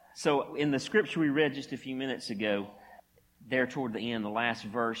So in the scripture we read just a few minutes ago, there toward the end, the last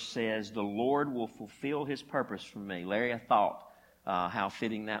verse says, "The Lord will fulfill His purpose for me." Larry, I thought how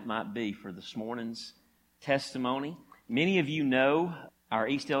fitting that might be for this morning's testimony. Many of you know our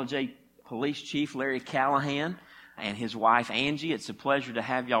East Ellijay Police Chief, Larry Callahan, and his wife, Angie. It's a pleasure to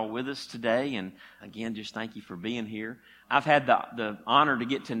have y'all with us today. And again, just thank you for being here. I've had the honor to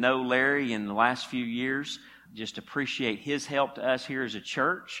get to know Larry in the last few years. Just appreciate his help to us here as a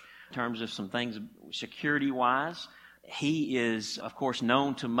church in terms of some things security-wise. He is, of course,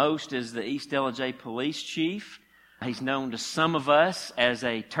 known to most as the East Ellijay Police Chief. He's known to some of us as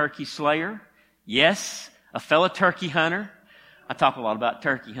a turkey slayer. Yes, a fellow turkey hunter. I talk a lot about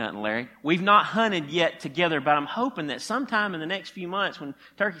turkey hunting, Larry. We've not hunted yet together, but I'm hoping that sometime in the next few months when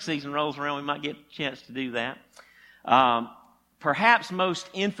turkey season rolls around, we might get a chance to do that. Perhaps most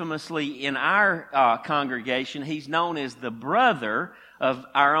infamously in our congregation, he's known as the brother of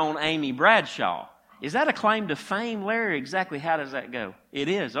our own Amy Bradshaw. Is that a claim to fame, Larry? Exactly how does that go? It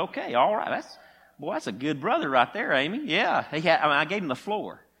is. Okay, all right. That's a good brother right there, Amy. Yeah, I gave him the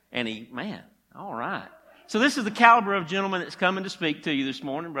floor. And all right. So this is the caliber of gentleman that's coming to speak to you this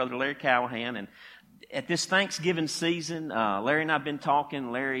morning, Brother Larry Callahan. And at this Thanksgiving season, Larry and I have been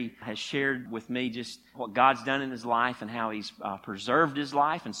talking. Larry has shared with me just what God's done in his life and how He's preserved his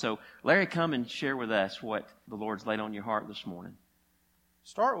life. And so, Larry, come and share with us what the Lord's laid on your heart this morning.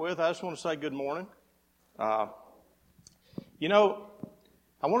 Start with, I just want to say good morning. I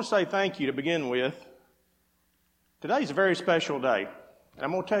want to say thank you to begin with. Today's a very special day, and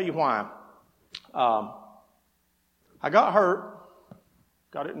I'm going to tell you why. I got hurt,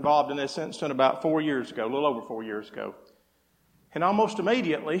 got involved in this incident about 4 years ago, a little over 4 years ago. And almost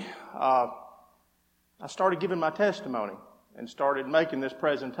immediately, I started giving my testimony and started making this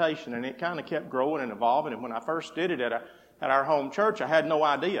presentation, and it kind of kept growing and evolving. And when I first did it at our home church, I had no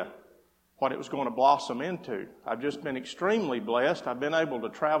idea what it was going to blossom into. I've just been extremely blessed. I've been able to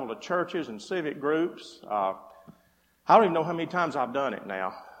travel to churches and civic groups. I don't even know how many times I've done it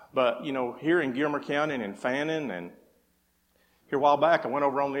now. But, here in Gilmer County and in Fannin, and here a while back, I went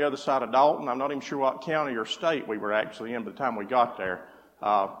over on the other side of Dalton. I'm not even sure what county or state we were actually in by the time we got there.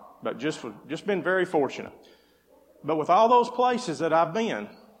 But just been very fortunate. But with all those places that I've been,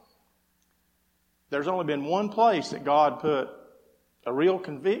 there's only been one place that God put a real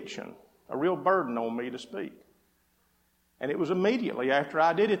conviction, a real burden on me to speak. And it was immediately after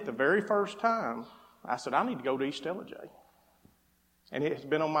I did it the very first time, I said, I need to go to East Ellijay. And it has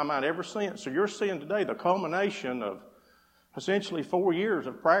been on my mind ever since. So you're seeing today the culmination of essentially 4 years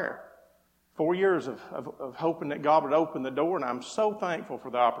of prayer, 4 years of hoping that God would open the door, and I'm so thankful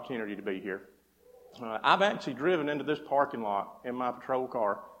for the opportunity to be here. I've actually driven into this parking lot in my patrol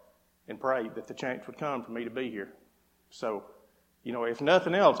car and prayed that the chance would come for me to be here. So, if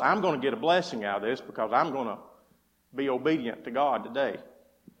nothing else, I'm going to get a blessing out of this because I'm going to be obedient to God today.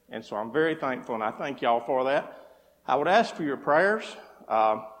 And so I'm very thankful, and I thank y'all for that. I would ask for your prayers.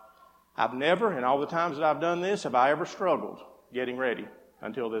 I've never, in all the times that I've done this, have I ever struggled getting ready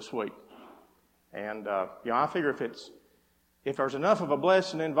until this week. And, I figure if there's enough of a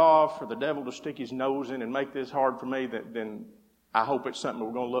blessing involved for the devil to stick his nose in and make this hard for me, then I hope it's something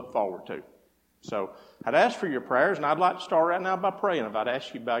we're going to look forward to. So I'd ask for your prayers, and I'd like to start right now by praying. If I'd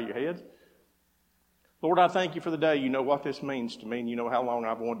ask you to bow your heads. Lord, I thank you for the day. You know what this means to me, and you know how long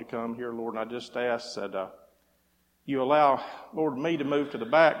I've wanted to come here, Lord. And I just ask that you allow, Lord, me to move to the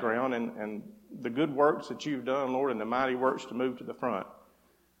background and the good works that you've done, Lord, and the mighty works to move to the front.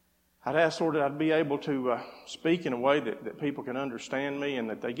 I'd ask, Lord, that I'd be able to speak in a way that people can understand me and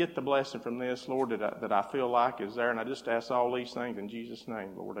that they get the blessing from this, Lord, that I feel like is there. And I just ask all these things in Jesus'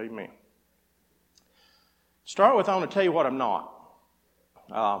 name, Lord. Amen. Start with, I want to tell you what I'm not.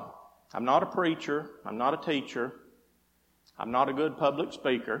 I'm not a preacher. I'm not a teacher. I'm not a good public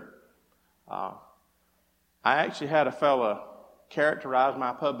speaker. I actually had a fella characterize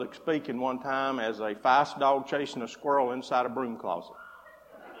my public speaking one time as a feist dog chasing a squirrel inside a broom closet.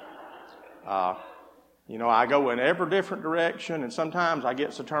 I go in every different direction, and sometimes I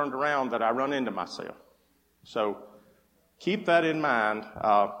get so turned around that I run into myself. So keep that in mind.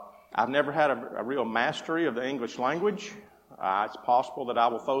 I've never had a real mastery of the English language. It's possible that I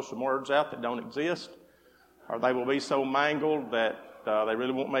will throw some words out that don't exist, or they will be so mangled that they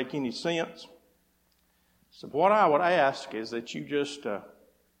really won't make any sense. So what I would ask is that you just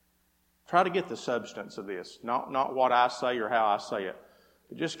try to get the substance of this, not what I say or how I say it,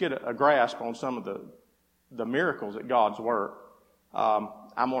 but just get a grasp on some of the miracles at God's work. I'm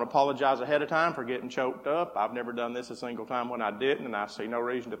going to apologize ahead of time for getting choked up. I've never done this a single time when I didn't, and I see no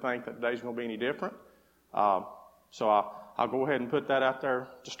reason to think that today's going to be any different. So I'll go ahead and put that out there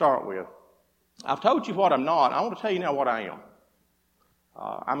to start with. I've told you what I'm not. I want to tell you now what I am.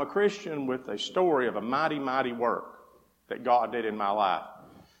 I'm a Christian with a story of a mighty, mighty work that God did in my life.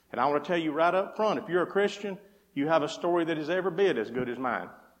 And I want to tell you right up front, if you're a Christian, you have a story that is every bit as good as mine.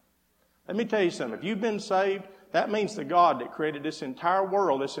 Let me tell you something. If you've been saved, that means the God that created this entire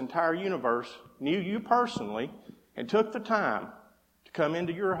world, this entire universe, knew you personally and took the time to come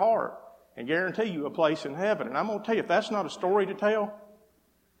into your heart and guarantee you a place in heaven. And I'm going to tell you, if that's not a story to tell,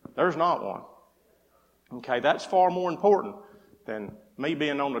 there's not one. Okay, that's far more important than me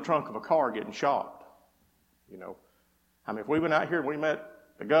being on the trunk of a car getting shot. You know, I mean, if we went out here and we met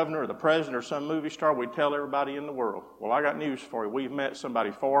the governor or the president or some movie star, we'd tell everybody in the world. Well, I got news for you. We've met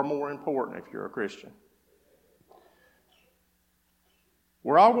somebody far more important if you're a Christian.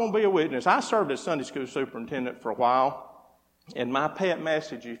 We're all going to be a witness. I served as Sunday school superintendent for a while, and my pet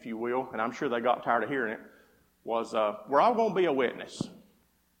message, if you will, and I'm sure they got tired of hearing it, was we're all going to be a witness.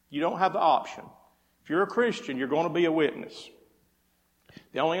 You don't have the option. If you're a Christian, you're going to be a witness.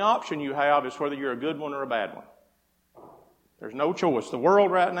 The only option you have is whether you're a good one or a bad one. There's no choice. The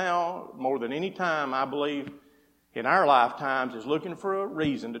world right now, more than any time, I believe, in our lifetimes, is looking for a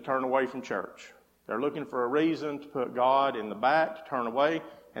reason to turn away from church. They're looking for a reason to put God in the back, to turn away.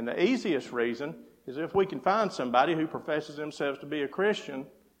 And the easiest reason is if we can find somebody who professes themselves to be a Christian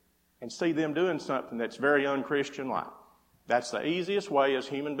and see them doing something that's very unchristian-like. That's the easiest way as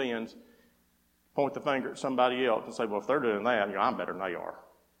human beings point the finger at somebody else and say, well, if they're doing that, I'm better than they are.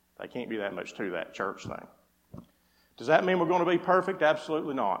 They can't be that much to that church thing. Does that mean we're going to be perfect?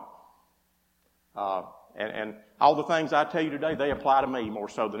 Absolutely not. And all the things I tell you today, they apply to me more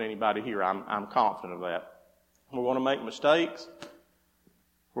so than anybody here. I'm confident of that. We're going to make mistakes.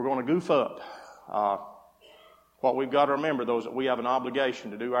 We're going to goof up. What we've got to remember, though, is that we have an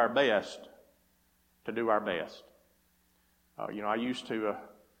obligation to do our best. To do our best. I used to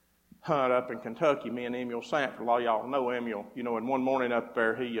hunt up in Kentucky, me and Emil Sanford. A lot of y'all know Emil. And one morning up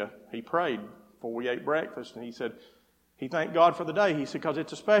there, he prayed before we ate breakfast, and he said, he thanked God for the day. He said, because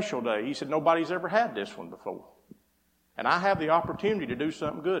it's a special day. He said, nobody's ever had this one before. And I have the opportunity to do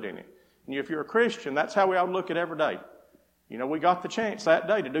something good in it. And if you're a Christian, that's how we ought to look at every day. We got the chance that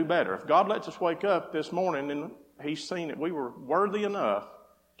day to do better. If God lets us wake up this morning, then He's seen that we were worthy enough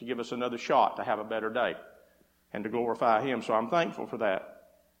to give us another shot to have a better day and to glorify Him. So I'm thankful for that.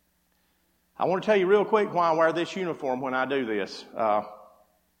 I want to tell you real quick why I wear this uniform when I do this.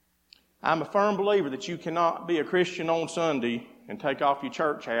 I'm a firm believer that you cannot be a Christian on Sunday and take off your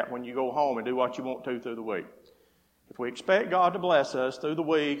church hat when you go home and do what you want to through the week. If we expect God to bless us through the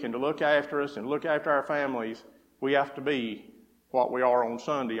week and to look after us and look after our families, we have to be what we are on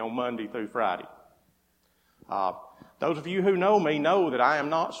Sunday, on Monday through Friday. Those of you who know me know that I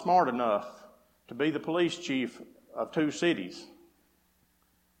am not smart enough to be the police chief of 2 cities.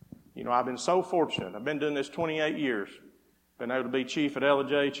 I've been so fortunate. I've been doing this 28 years. Been able to be chief at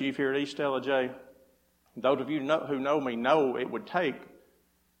Ellijay, chief here at East Ellijay. Those of you who know me know it would take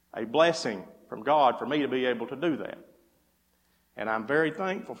a blessing from God for me to be able to do that. And I'm very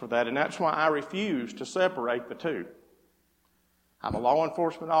thankful for that, and that's why I refuse to separate the two. I'm a law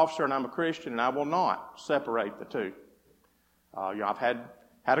enforcement officer and I'm a Christian, and I will not separate the two. I've had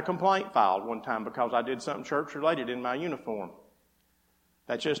a complaint filed one time because I did something church-related in my uniform.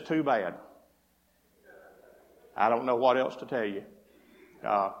 That's just too bad. I don't know what else to tell you.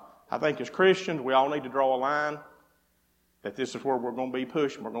 I think as Christians, we all need to draw a line that this is where we're going to be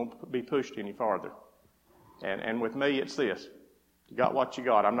pushed, and we're going to be pushed any farther. And with me, it's this. You got what you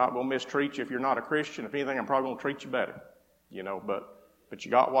got. I'm not going to mistreat you if you're not a Christian. If anything, I'm probably going to treat you better. But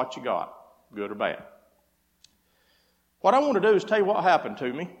you got what you got, good or bad. What I want to do is tell you what happened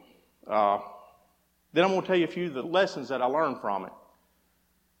to me. Then I'm going to tell you a few of the lessons that I learned from it.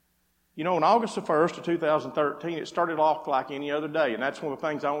 On August the 1st of 2013, it started off like any other day, and that's one of the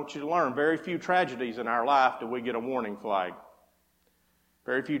things I want you to learn. Very few tragedies in our life do we get a warning flag.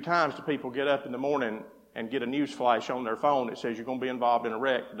 Very few times do people get up in the morning and get a news flash on their phone that says you're going to be involved in a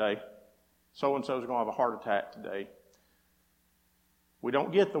wreck today. So-and-so is going to have a heart attack today. We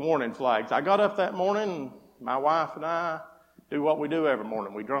don't get the warning flags. I got up that morning, and my wife and I do what we do every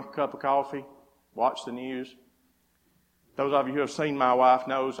morning. We drink a cup of coffee, watch the news. Those of you who have seen my wife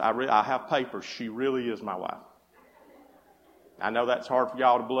knows I have papers. She really is my wife. I know that's hard for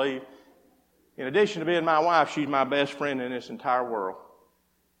y'all to believe. In addition to being my wife, she's my best friend in this entire world.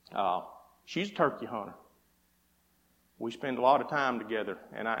 She's a turkey hunter. We spend a lot of time together,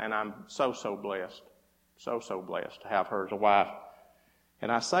 and I'm so blessed. So blessed to have her as a wife.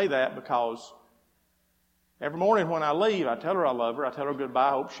 And I say that because every morning when I leave, I tell her I love her. I tell her goodbye.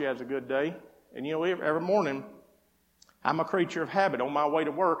 I hope she has a good day. And every morning I'm a creature of habit. On my way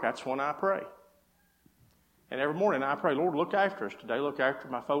to work, that's when I pray. And every morning I pray, Lord, look after us today. Look after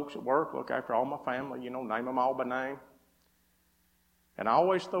my folks at work. Look after all my family. Name them all by name. And I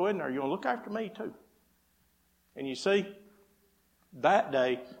always throw in there, look after me too. And you see, that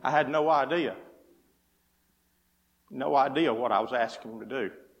day I had no idea. No idea what I was asking him to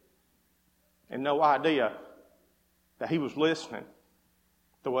do. And no idea that he was listening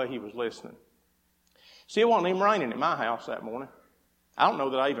the way he was listening. See, it wasn't even raining at my house that morning. I don't know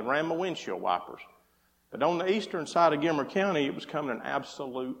that I even ran my windshield wipers. But on the eastern side of Gilmer County, it was coming an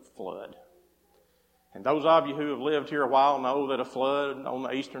absolute flood. And those of you who have lived here a while know that a flood on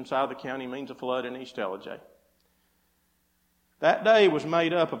the eastern side of the county means a flood in East Ellijay. That day was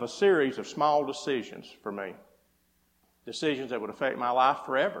made up of a series of small decisions for me. Decisions that would affect my life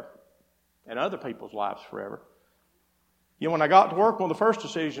forever and other people's lives forever. When I got to work, one of the first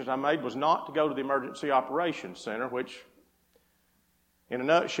decisions I made was not to go to the Emergency Operations Center, which, in a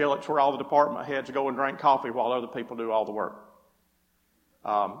nutshell, it's where all the department heads go and drink coffee while other people do all the work.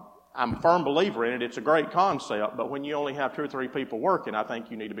 I'm a firm believer in it. It's a great concept, but when you only have 2 or 3 people working, I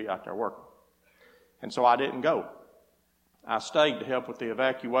think you need to be out there working. And so I didn't go. I stayed to help with the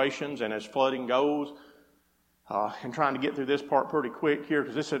evacuations, and as flooding goes, and trying to get through this part pretty quick here,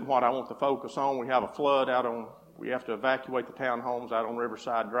 because this isn't what I want to focus on. We have a flood we have to evacuate the townhomes out on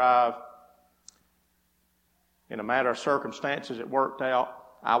Riverside Drive. In a matter of circumstances, it worked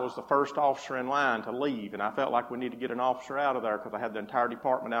out. I was the first officer in line to leave, and I felt like we needed to get an officer out of there because I had the entire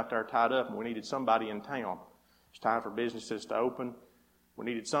department out there tied up, and we needed somebody in town. It's time for businesses to open. We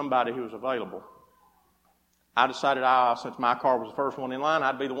needed somebody who was available. I decided, since my car was the first one in line,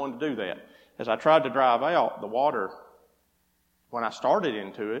 I'd be the one to do that. As I tried to drive out, the water, when I started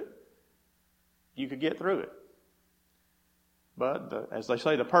into it, you could get through it. But as they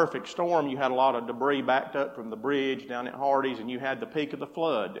say, the perfect storm, you had a lot of debris backed up from the bridge down at Hardy's, and you had the peak of the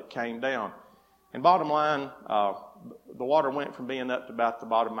flood that came down. And bottom line, the water went from being up to about the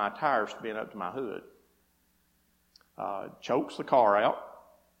bottom of my tires to being up to my hood. Chokes the car out.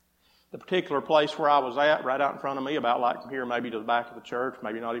 The particular place where I was at, right out in front of me, about like from here maybe to the back of the church,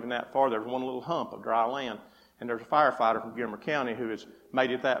 maybe not even that far, there was one little hump of dry land. And there's a firefighter from Gilmer County who has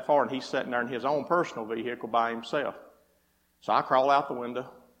made it that far, and he's sitting there in his own personal vehicle by himself. So I crawl out the window,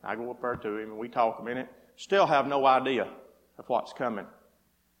 I go up there to him, and we talk a minute. Still have no idea of what's coming.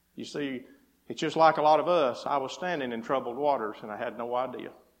 You see, it's just like a lot of us. I was standing in troubled waters, and I had no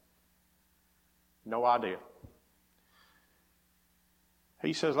idea. No idea.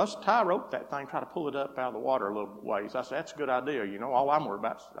 He says, let's tie rope that thing, try to pull it up out of the water a little ways. I said, that's a good idea. All I'm worried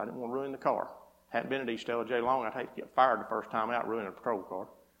about is I didn't want to ruin the car. Hadn't been at East Ellijay long. I'd hate to get fired the first time out, ruining a patrol car.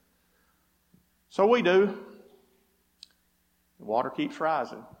 So we do. The water keeps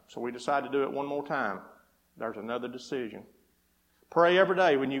rising. So we decide to do it one more time. There's another decision. Pray every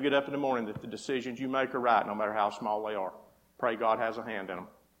day when you get up in the morning that the decisions you make are right, no matter how small they are. Pray God has a hand in them.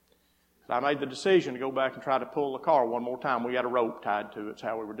 I made the decision to go back and try to pull the car one more time. We had a rope tied to it. That's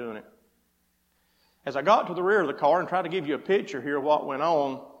how we were doing it. As I got to the rear of the car and try to give you a picture here of what went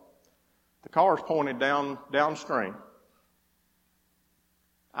on, the car's pointed downstream.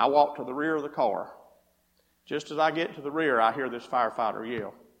 I walk to the rear of the car. Just as I get to the rear, I hear this firefighter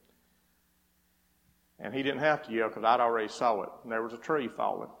yell. And he didn't have to yell because I'd already saw it. And there was a tree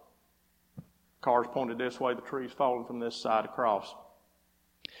falling. The car's pointed this way. The tree's falling from this side across.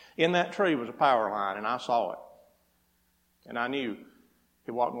 In that tree was a power line, and I saw it. And I knew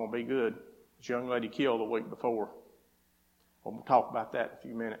it wasn't going to be good. This young lady killed the week before. We'll talk about that in a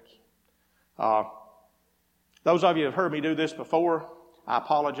few minutes. Those of you who have heard me do this before, I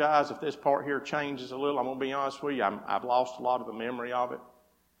apologize if this part here changes a little. I'm going to be honest with you. I've lost a lot of the memory of it.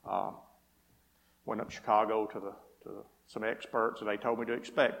 Went up to Chicago to some experts, and they told me to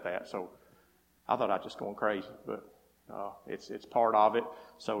expect that. So I thought I was just going crazy, but it's part of it.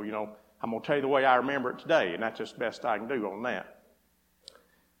 So, I'm going to tell you the way I remember it today, and that's just the best I can do on that.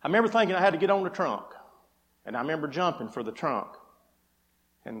 I remember thinking I had to get on the trunk, and I remember jumping for the trunk.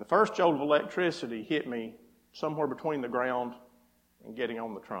 And the first jolt of electricity hit me somewhere between the ground and getting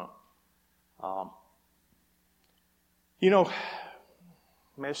on the trunk.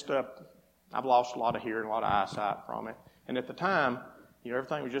 Messed up. I've lost a lot of hearing, a lot of eyesight from it. And at the time,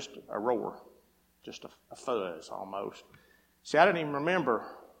 everything was just a roar. Just a fuzz almost. See, I didn't even remember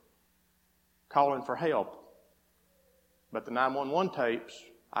calling for help. But the 911 tapes,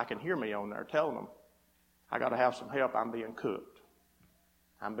 I can hear me on there telling them, I got to have some help. I'm being cooked.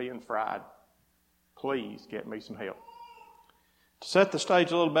 I'm being fried. Please get me some help. To set the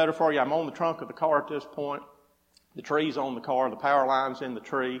stage a little better for you, I'm on the trunk of the car at this point. The tree's on the car, the power line's in the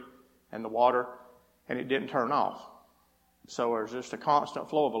tree and the water, and it didn't turn off. So there's just a constant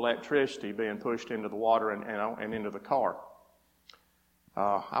flow of electricity being pushed into the water and into the car.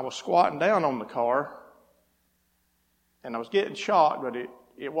 I was squatting down on the car, and I was getting shocked, but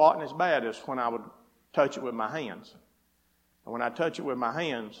it wasn't as bad as when I would touch it with my hands. And when I touch it with my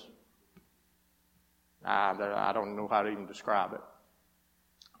hands, I don't know how to even describe it.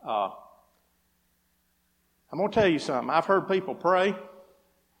 I'm going to tell you something. I've heard people pray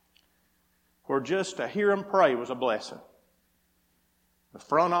where just to hear them pray was a blessing. The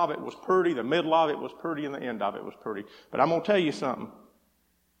front of it was pretty, the middle of it was pretty, and the end of it was pretty. But I'm going to tell you something.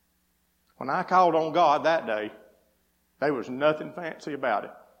 When I called on God that day, there was nothing fancy about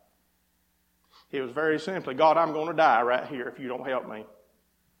it. It was very simply, God, I'm going to die right here if you don't help me.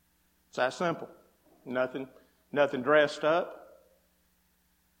 It's that simple. Nothing dressed up.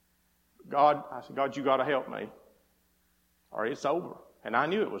 God, I said, God, you got to help me, or it's over. And I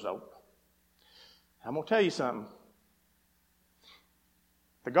knew it was over. I'm going to tell you something.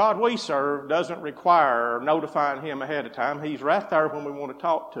 The God we serve doesn't require notifying Him ahead of time. He's right there when we want to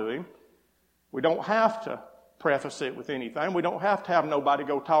talk to Him. We don't have to preface it with anything. We don't have to have nobody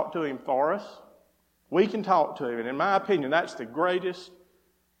go talk to Him for us. We can talk to Him. And in my opinion, that's the greatest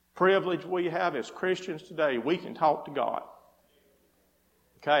privilege we have as Christians today. We can talk to God.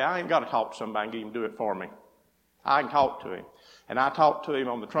 Okay, I ain't got to talk to somebody and get Him to do it for me. I can talk to Him. And I talked to Him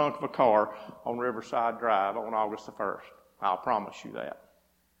on the trunk of a car on Riverside Drive on August the 1st. I'll promise you that.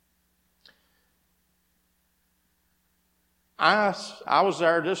 I was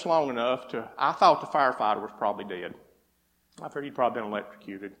there just long enough I thought the firefighter was probably dead. I figured he'd probably been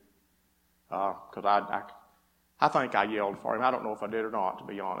electrocuted. Because I think I yelled for him. I don't know if I did or not, to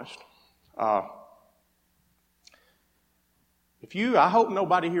be honest. I hope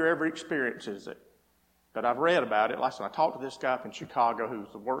nobody here ever experiences it. But I've read about it. Like I said, I talked to this guy up in Chicago who's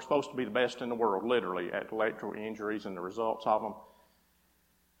supposed to be the best in the world, literally, at electrical injuries and the results of them.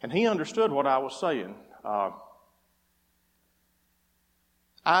 And he understood what I was saying.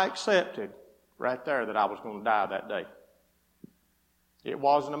 I accepted right there that I was going to die that day. It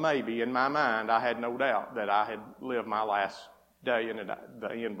wasn't a maybe. In my mind, I had no doubt that I had lived my last day and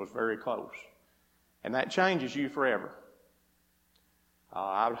the end was very close. And that changes you forever.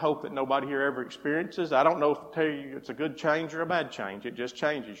 I would hope that nobody here ever experiences. I don't know if to tell you it's a good change or a bad change. It just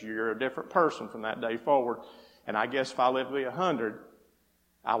changes you. You're a different person from that day forward. And I guess if I live to be 100,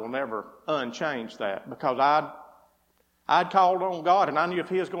 I will never unchange that, because I'd called on God, and I knew if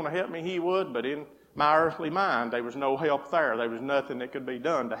He was going to help me, He would, but in my earthly mind, there was no help there. There was nothing that could be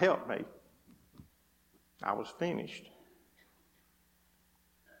done to help me. I was finished.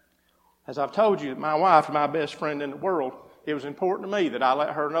 As I've told you, my wife, my best friend in the world, it was important to me that I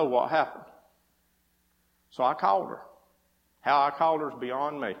let her know what happened. So I called her. How I called her is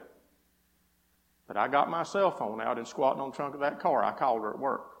beyond me. But I got my cell phone out and squatting on the trunk of that car. I called her at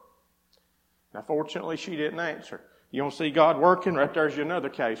work. Now, fortunately, she didn't answer. You want to see God working? Right there's another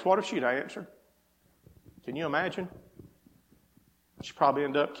case. What if she'd answered? Can you imagine? She probably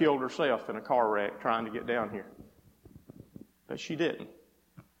ended up killed herself in a car wreck trying to get down here. But she didn't.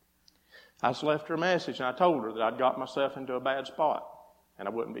 I just left her a message, and I told her that I'd got myself into a bad spot and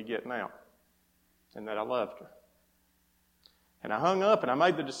I wouldn't be getting out, and that I loved her. And I hung up, and I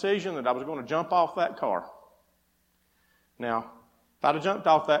made the decision that I was going to jump off that car. Now, if I'd have jumped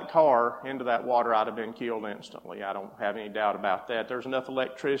off that car into that water, I'd have been killed instantly. I don't have any doubt about that. There's enough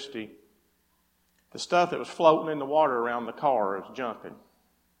electricity. The stuff that was floating in the water around the car is jumping.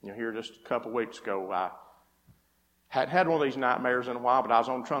 Here just a couple weeks ago, I hadn't had one of these nightmares in a while, but I was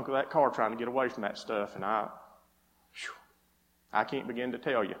on the trunk of that car trying to get away from that stuff, and I can't begin to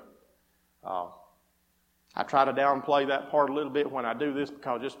tell you. I try to downplay that part a little bit when I do this,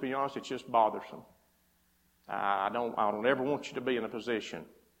 because, just to be honest, it's just bothersome. I don't ever want you to be in a position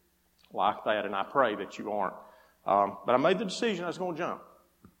like that, and I pray that you aren't. But I made the decision I was going to jump.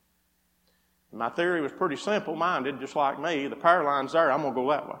 My theory was pretty simple-minded, just like me. The power line's there, I'm going to go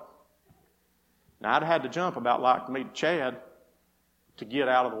that way. Now, I'd had to jump about like me to Chad to get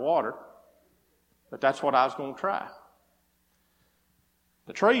out of the water, but that's what I was going to try.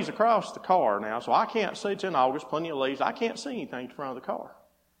 The tree's across the car now, so I can't see. It's in August, plenty of leaves. I can't see anything in front of the car.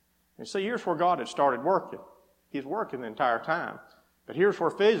 And see, here's where God had started working. He's working the entire time. But here's where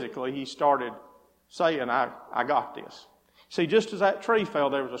physically He started saying, I got this. See, just as that tree fell,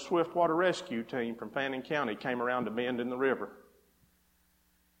 there was a swiftwater rescue team from Fannin County came around to bend in the river.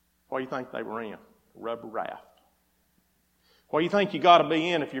 What do you think they were in? A rubber raft. What do you think you got to be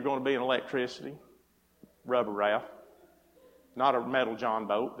in if you're going to be in electricity? Rubber raft. Not a metal John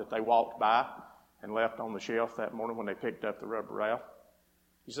boat that they walked by and left on the shelf that morning when they picked up the rubber raft.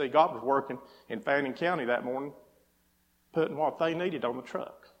 You see, God was working in Fannin County that morning. putting what they needed on the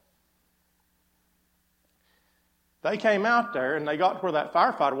truck. They came out there and they got to where that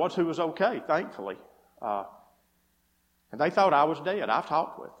firefighter was, who was okay, thankfully. And they thought I was dead. I've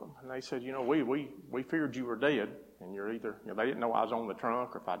talked with them. And they said, we feared you were dead. And you're either, they didn't know I was on the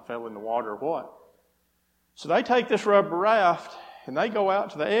trunk or if I'd fell in the water or what. So they take this rubber raft and they go out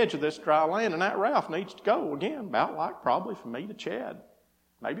to the edge of this dry land, and that raft needs to go again, about like probably from me to Chad,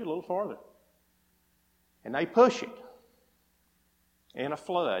 maybe a little farther. And they push it in a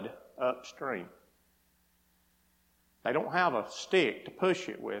flood upstream. They don't have a stick to push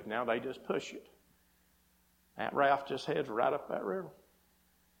it with now, they just push it. That raft just heads right up that river.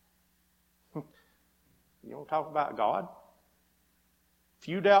 You want to talk about God? If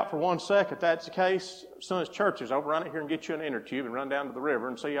you doubt for 1 second that's the case, Son's Church is over. Run it here and get you an inner tube and run down to the river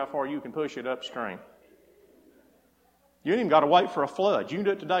and see how far you can push it upstream. You ain't even got to wait for a flood. You can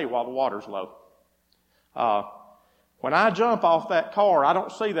do it today while the water's low. When I jump off that car, I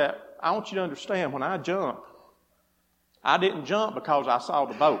don't see that. I want you to understand, when I jump, I didn't jump because I saw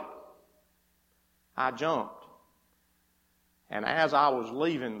the boat. I jumped. And as I was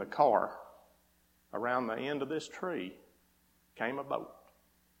leaving the car, around the end of this tree came a boat.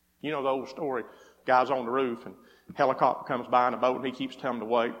 You know the old story, guy's on the roof and helicopter comes by in a boat and he keeps telling him to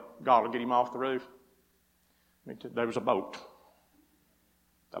wait. God will get him off the roof. There was a boat.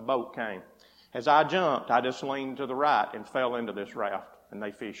 A boat came. As I jumped, I just leaned to the right and fell into this raft, and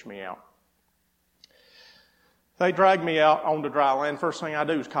they fished me out. They dragged me out onto dry land. First thing I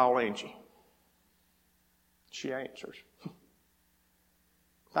do is call Angie. She answers.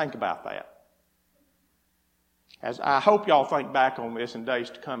 Think about that. As I hope y'all think back on this in days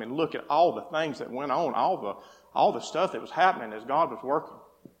to come and look at all the things that went on, all the stuff that was happening as God was working.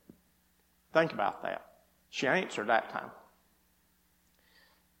 Think about that. She answered that time.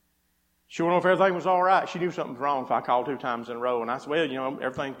 She wanted to know if everything was all right. She knew something was wrong if I called 2 times in a row. And I said, well,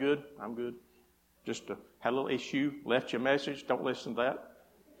 everything's good. I'm good. Just had a little issue. Left you a message. Don't listen to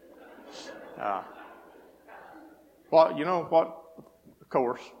that. Of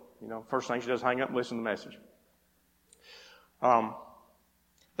course, first thing she does is hang up and listen to the message.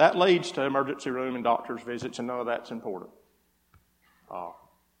 That leads to emergency room and doctor's visits, and none of that's important.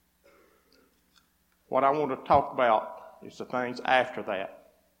 What I want to talk about is the things after that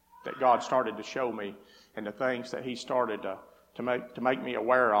God started to show me, and the things that He started to make me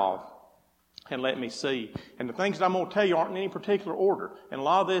aware of and let me see. And the things that I'm going to tell you aren't in any particular order. And a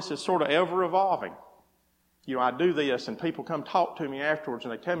lot of this is sort of ever evolving. I do this, and people come talk to me afterwards,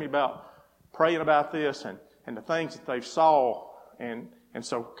 and they tell me about praying about this and the things that they've saw. And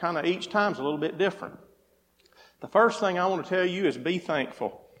so kind of each time's a little bit different. The first thing I want to tell you is be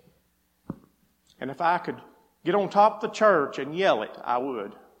thankful. And if I could get on top of the church and yell it, I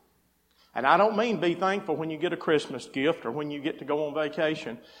would. And I don't mean be thankful when you get a Christmas gift or when you get to go on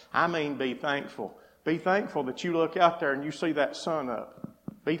vacation. I mean be thankful. Be thankful that you look out there and you see that sun up.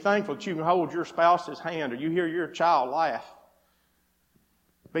 Be thankful that you can hold your spouse's hand or you hear your child laugh.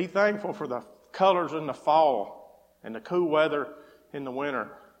 Be thankful for the colors in the fall and the cool weather in the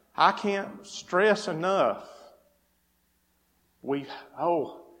winter. I can't stress enough.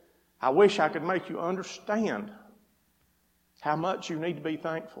 I wish I could make you understand how much you need to be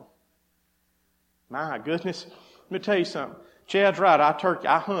thankful. My goodness. Let me tell you something. Chad's right.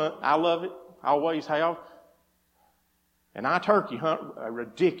 I hunt. I love it. I always have. And I turkey hunt a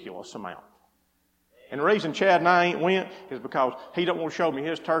ridiculous amount. And the reason Chad and I ain't went is because he don't want to show me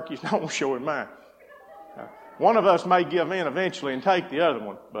his turkeys and I don't want to show him mine. One of us may give in eventually and take the other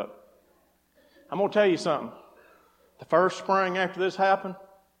one. But I'm going to tell you something. The first spring after this happened,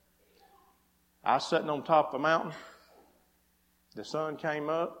 I was sitting on top of a mountain. The sun came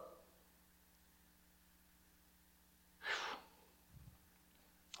up.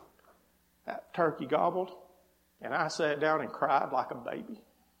 That turkey gobbled, and I sat down and cried like a baby.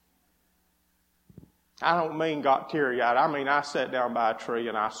 I don't mean got teary-eyed. I mean I sat down by a tree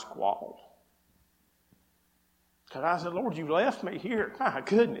and I squalled. Because I said, Lord, you left me here. My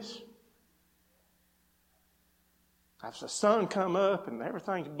goodness. As the sun come up and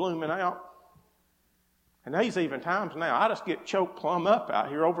everything's blooming out. And there's even times now I just get choked plumb up out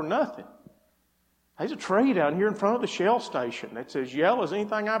here over nothing. There's a tree down here in front of the Shell station that's as yellow as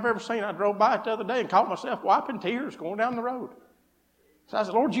anything I've ever seen. I drove by it the other day and caught myself wiping tears going down the road. So I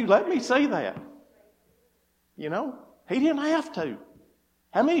said, Lord, you let me see that. He didn't have to.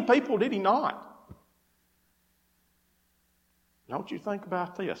 How many people did He not? Don't you think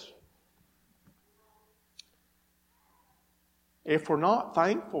about this? If we're not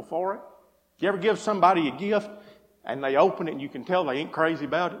thankful for it, you ever give somebody a gift and they open it and you can tell they ain't crazy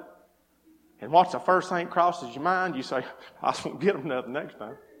about it? And what's the first thing that crosses your mind? You say, I just won't get them nothing next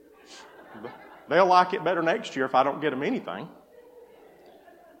time. They'll like it better next year if I don't get them anything.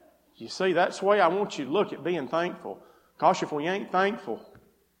 You see, that's the way I want you to look at being thankful. Gosh, if we ain't thankful,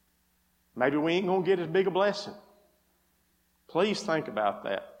 maybe we ain't going to get as big a blessing. Please think about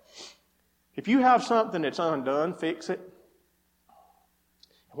that. If you have something that's undone, fix it.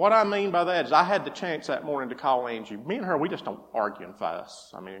 What I mean by that is I had the chance that morning to call Angie. Me and her, we just don't argue and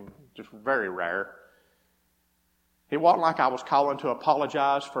fuss. I mean, just very rare. It wasn't like I was calling to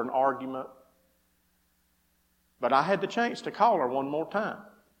apologize for an argument. But I had the chance to call her one more time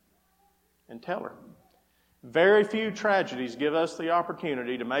and tell her. Very few tragedies give us the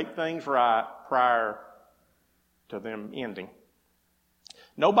opportunity to make things right prior to them ending.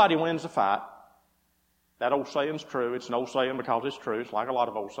 Nobody wins a fight. That old saying's true. It's an old saying because it's true. It's like a lot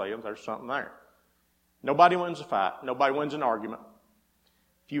of old sayings. There's something there. Nobody wins a fight. Nobody wins an argument.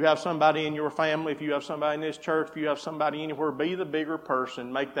 If you have somebody in your family, if you have somebody in this church, if you have somebody anywhere, be the bigger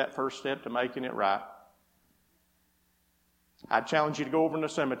person. Make that first step to making it right. I'd challenge you to go over in the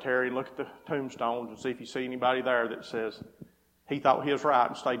cemetery and look at the tombstones and see if you see anybody there that says he thought he was right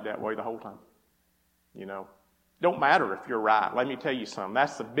and stayed that way the whole time. You know, don't matter if you're right. Let me tell you something.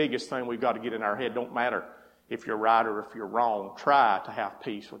 That's the biggest thing we've got to get in our head. Don't matter if you're right or if you're wrong. Try to have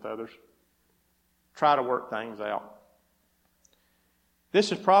peace with others. Try to work things out.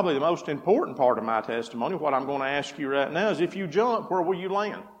 This is probably the most important part of my testimony. What I'm going to ask you right now is if you jump, where will you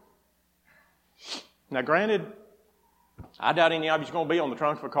land? Now, granted, I doubt any of you is going to be on the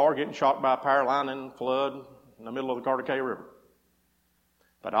trunk of a car getting shocked by a power line in flood in the middle of the Carter River.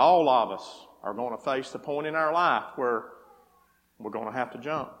 But all of us are going to face the point in our life where we're going to have to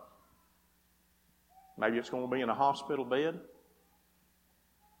jump. Maybe it's going to be in a hospital bed.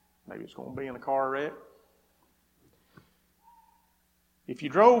 Maybe it's going to be in a car wreck. If you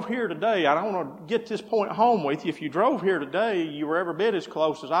drove here today, I don't want to get this point home with you. If you drove here today, you were every bit as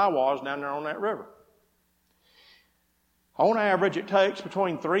close as I was down there on that river. On average, it takes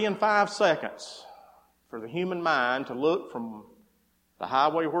between 3 and 5 seconds for the human mind to look from the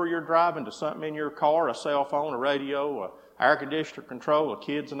highway where you're driving to something in your car, a cell phone, a radio, a air conditioner control, a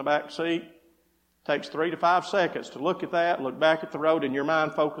kid's in the back seat. It takes 3 to 5 seconds to look at that, look back at the road, and your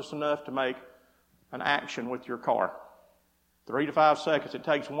mind focused enough to make an action with your car. 3 to 5 seconds. It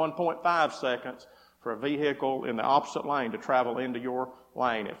takes 1.5 seconds for a vehicle in the opposite lane to travel into your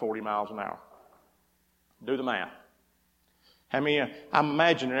lane at 40 miles an hour. Do the math. How many, I'm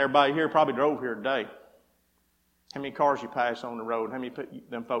imagining everybody here probably drove here today. How many cars you pass on the road? How many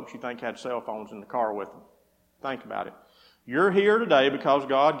them folks you think had cell phones in the car with them? Think about it. You're here today because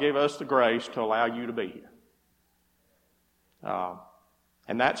God gave us the grace to allow you to be here.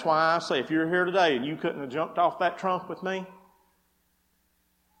 And that's why I say if you're here today and you couldn't have jumped off that trunk with me,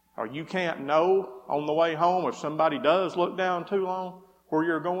 or you can't know on the way home if somebody does look down too long where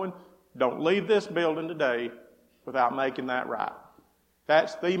you're going, don't leave this building today without making that right.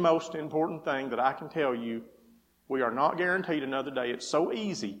 That's the most important thing that I can tell you. We are not guaranteed another day. It's so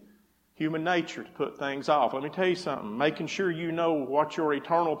easy, human nature, to put things off. Let me tell you something. Making sure you know what your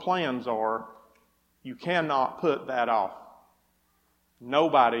eternal plans are, you cannot put that off.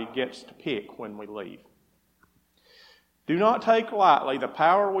 Nobody gets to pick when we leave. Do not take lightly the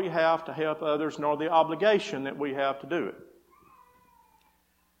power we have to help others, nor the obligation that we have to do it.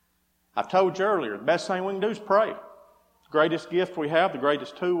 I've told you earlier, the best thing we can do is pray. The greatest gift we have, the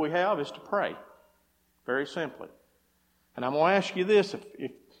greatest tool we have is to pray. Very simply. And I'm going to ask you this.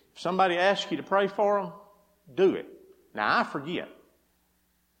 If somebody asks you to pray for them, do it. Now, I forget.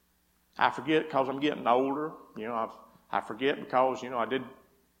 I forget because I'm getting older. You know, I forget because, I did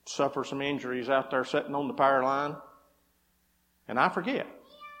suffer some injuries out there sitting on the power line. And I forget.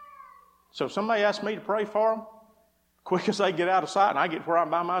 So if somebody asks me to pray for them, quick as they get out of sight and I get where I'm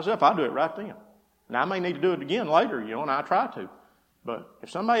by myself, I do it right then. Now, I may need to do it again later, and I try to. But if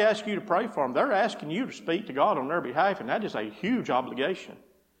somebody asks you to pray for them, they're asking you to speak to God on their behalf, and that is a huge obligation.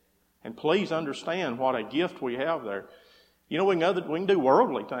 And please understand what a gift we have there. We can do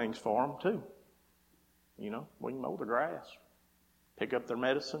worldly things for them, too. We can mow the grass, pick up their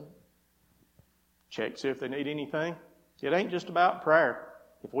medicine, check, see if they need anything. It ain't just about prayer.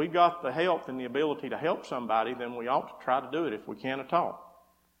 If we've got the help and the ability to help somebody, then we ought to try to do it if we can at all.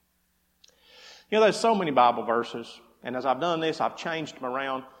 There's so many Bible verses, and as I've done this, I've changed them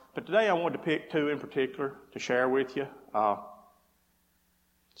around. But today I wanted to pick 2 in particular to share with you.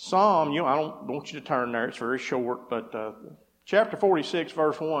 Psalm, I don't want you to turn there. It's very short, but chapter 46,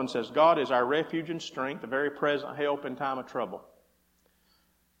 verse 1 says, God is our refuge and strength, a very present help in time of trouble.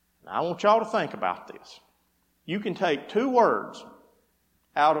 Now, I want y'all to think about this. You can take 2 words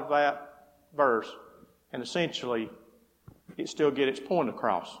out of that verse, and essentially it still get its point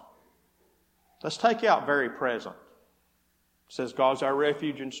across. Let's take out very present. It says, God's our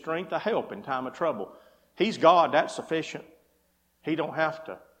refuge and strength, a help in time of trouble. He's God, that's sufficient. He don't have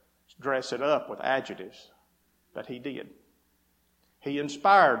to dress it up with adjectives, but He did. He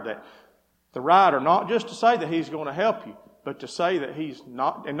inspired that the writer not just to say that He's going to help you, but to say that He's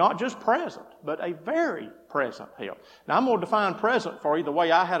not, and not just present, but a very present help. Now I'm going to define present for you the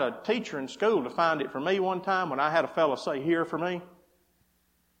way I had a teacher in school define it for me one time when I had a fellow say here for me.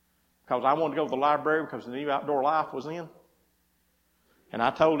 Because I wanted to go to the library because the New Outdoor Life was in. And I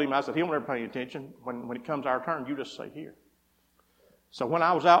told him, I said, he'll never pay attention. When it comes our turn, you just say here. So when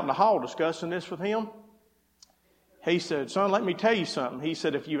I was out in the hall discussing this with him, he said, son, let me tell you something. He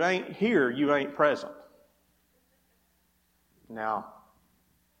said, if you ain't here, you ain't present. Now,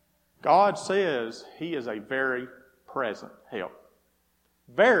 God says He is a very present help.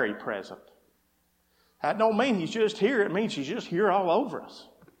 Very present. That don't mean He's just here. It means He's just here all over us.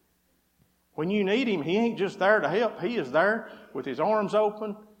 When you need Him, He ain't just there to help. He is there with His arms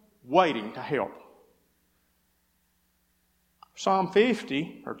open, waiting to help. Psalm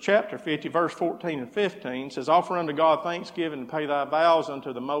 50, or chapter 50, verse 14 and 15 says, offer unto God thanksgiving and pay thy vows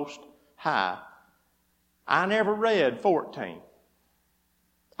unto the Most High. I never read 14.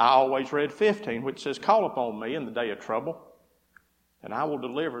 I always read 15, which says, call upon me in the day of trouble, and I will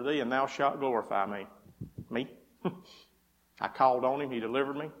deliver thee, and thou shalt glorify me. Me? I called on Him, He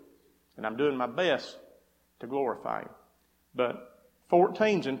delivered me, and I'm doing my best to glorify Him. But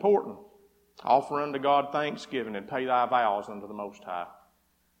 14 is important. Offer unto God thanksgiving and pay thy vows unto the Most High.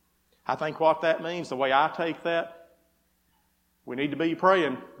 I think what that means, the way I take that, we need to be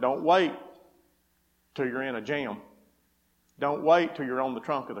praying. Don't wait till you're in a jam. Don't wait till you're on the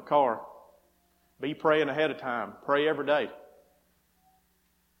trunk of the car. Be praying ahead of time. Pray every day.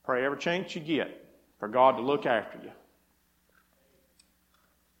 Pray every chance you get for God to look after you.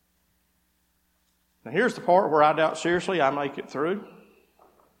 Now here's the part where I doubt seriously I make it through.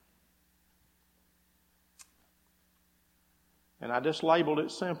 And I just labeled it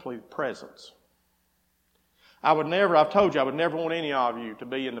simply presence. I've told you I would never want any of you to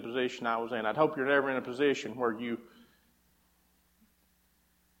be in the position I was in. I'd hope you're never in a position where you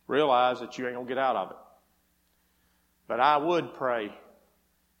realize that you ain't going to get out of it. But I would pray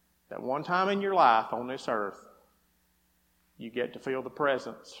that one time in your life on this earth, you get to feel the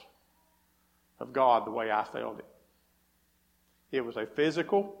presence of God the way I felt it. It was a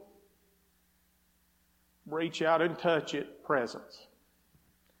physical, reach out and touch it presence.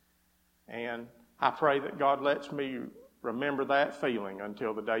 And I pray that God lets me remember that feeling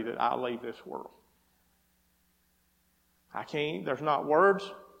until the day that I leave this world. There's not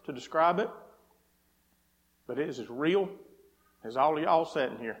words to describe it, but it is as real as all of y'all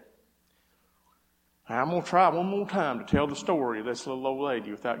sitting here. I'm going to try one more time to tell the story of this little old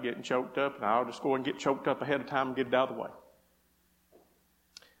lady without getting choked up, and I'll just go and get choked up ahead of time and get it out of the way.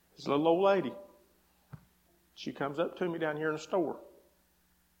 This little old lady, she comes up to me down here in the store.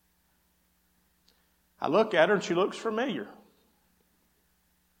 I look at her and she looks familiar.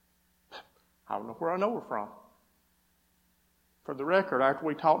 I don't know where I know her from. For the record, after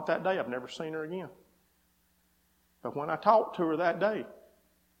we talked that day, I've never seen her again. But when I talked to her that day,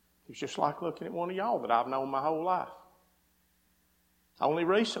 it's just like looking at one of y'all that I've known my whole life. Only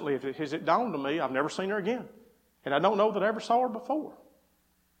recently has it dawned on me, I've never seen her again. And I don't know that I ever saw her before.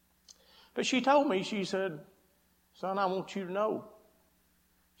 But she told me, she said, son, I want you to know.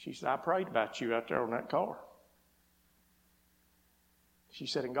 She said, I prayed about you out there on that car. She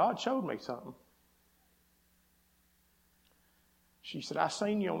said, and God showed me something. She said, I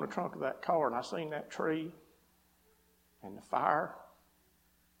seen you on the trunk of that car, and I seen that tree and the fire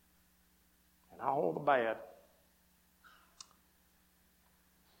and all the bad.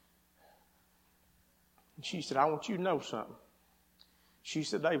 And she said, I want you to know something. She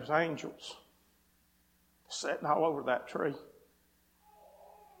said, they was angels sitting all over that tree.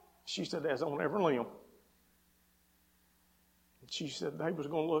 She said, that's on every limb. And she said, they was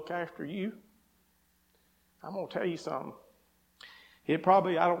going to look after you. I'm going to tell you something. I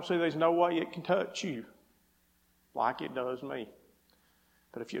don't see there's no way it can touch you like it does me.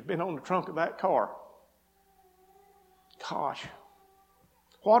 But if you'd been on the trunk of that car, gosh,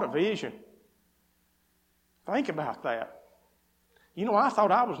 what a vision. Think about that. You know, I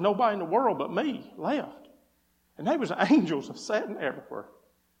thought I was nobody in the world but me left. And there was angels sitting everywhere,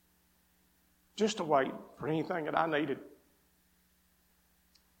 just to wait for anything that I needed.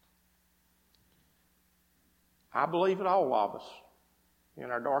 I believe that all of us in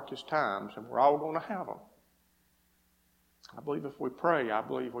our darkest times, and we're all going to have them. I believe if we pray, I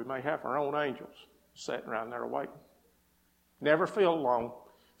believe we may have our own angels sitting around there waiting. Never feel alone.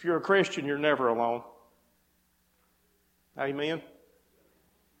 If you're a Christian, you're never alone. Amen.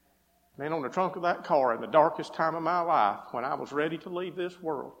 Man, on the trunk of that car in the darkest time of my life, when I was ready to leave this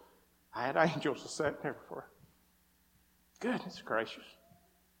world, I had angels sitting everywhere. Goodness gracious.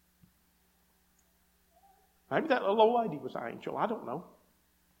 Maybe that little old lady was an angel. I don't know.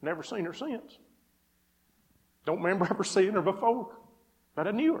 Never seen her since. Don't remember ever seeing her before, but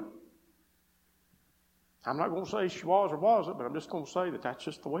I knew her. I'm not going to say she was or wasn't, but I'm just going to say that that's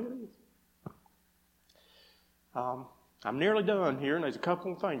just the way it is. I'm nearly done here, and there's a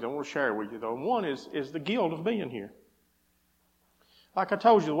couple of things I want to share with you, though. One is the guilt of being here. Like I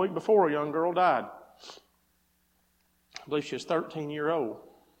told you, the week before, a young girl died. I believe she was 13-year-old.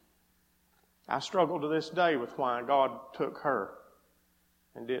 I struggle to this day with why God took her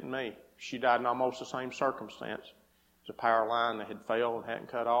and didn't me. She died in almost the same circumstance. It was a power line that had failed and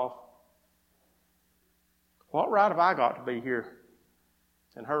hadn't cut off. What right have I got to be here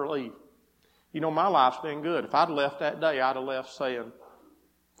and her leave? You know, my life's been good. If I'd left that day, I'd have left saying,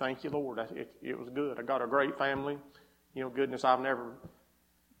 thank you, Lord. It was good. I got a great family. You know, goodness, I've never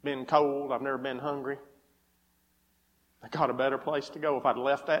been cold. I've never been hungry. I got a better place to go. If I'd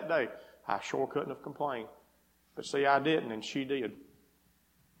left that day, I sure couldn't have complained. But see, I didn't, and she did.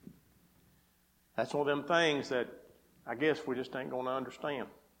 That's one of them things that I guess we just ain't going to understand.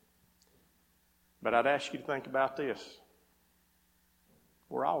 But I'd ask you to think about this.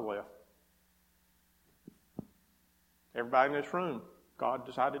 We're all left. Everybody in this room, God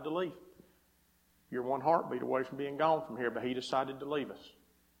decided to leave. You're one heartbeat away from being gone from here, but He decided to leave us.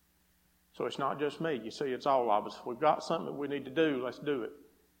 So it's not just me. You see, it's all of us. If we've got something that we need to do, let's do it.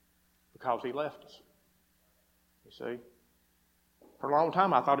 Because He left us. You see? For a long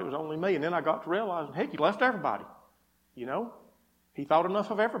time, I thought it was only me. And then I got to realize, heck, He left everybody. You know? He thought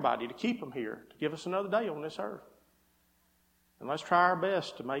enough of everybody to keep them here, to give us another day on this earth. And let's try our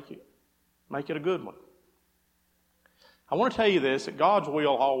best to make it a good one. I want to tell you this, that God's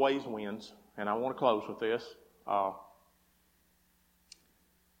will always wins. And I want to close with this.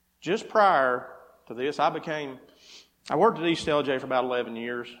 Just prior to this, I worked at East Ellijay for about 11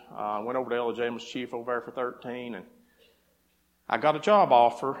 years. I went over to Ellijay and was chief over there for 13. And I got a job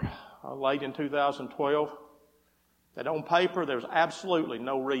offer late in 2012 that on paper there was absolutely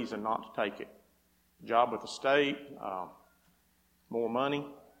no reason not to take it. Job with the state, more money,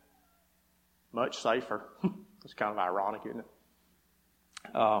 much safer. It's kind of ironic, isn't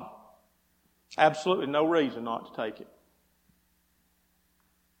it? Absolutely no reason not to take it.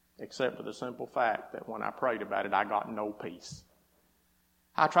 Except for the simple fact that when I prayed about it, I got no peace.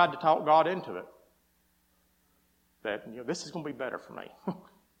 I tried to talk God into it. That, this is going to be better for me.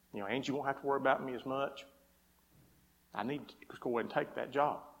 Angie won't have to worry about me as much. I need to just go ahead and take that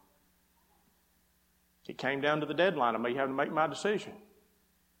job. It came down to the deadline of me having to make my decision.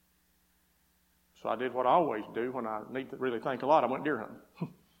 So I did what I always do when I need to really think a lot. I went deer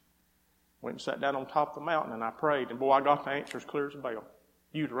hunting. Went and sat down on top of the mountain and I prayed. And boy, I got the answer as clear as a bell.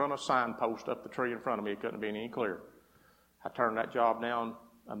 You'd run a signpost up the tree in front of me. It couldn't have been any clearer. I turned that job down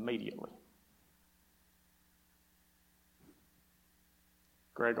immediately.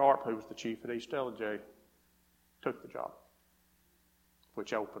 Greg Arp, who was the chief at East Ellijay, took the job,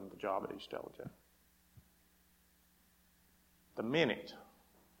 which opened the job at East Ellijay. The minute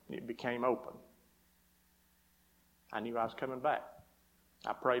it became open, I knew I was coming back.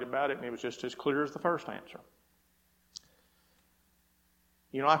 I prayed about it, and it was just as clear as the first answer.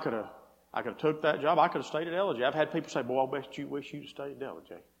 I could have took that job. I could have stayed at Ellijay. I've had people say, boy, I bet you wish you'd stayed at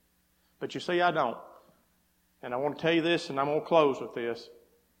Ellijay. But you see, I don't. And I want to tell you this, and I'm going to close with this.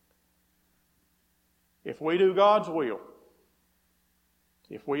 If we do God's will,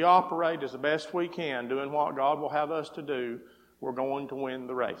 if we operate as the best we can, doing what God will have us to do, we're going to win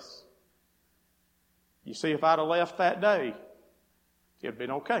the race. You see, if I'd have left that day, it'd been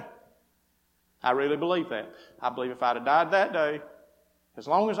okay. I really believe that. I believe if I'd have died that day, as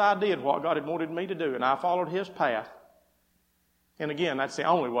long as I did what God had wanted me to do and I followed His path, and again, that's the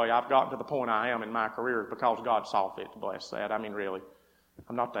only way I've gotten to the point I am in my career is because God saw fit to bless that. I mean, really.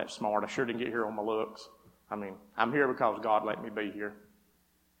 I'm not that smart. I sure didn't get here on my looks. I'm here because God let me be here.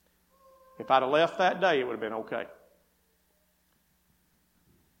 If I'd have left that day, it would have been okay.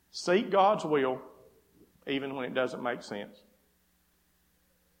 Seek God's will even when it doesn't make sense.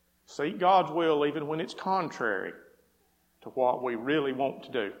 Seek God's will even when it's contrary to what we really want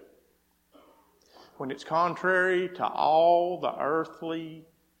to do. When it's contrary to all the earthly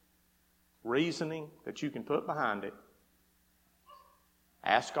reasoning that you can put behind it,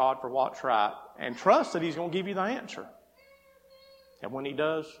 ask God for what's right and trust that He's going to give you the answer. And when He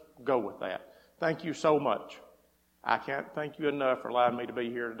does, go with that. Thank you so much. I can't thank you enough for allowing me to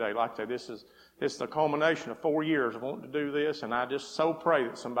be here today. Like I said, this is the culmination of 4 years of wanting to do this, and I just so pray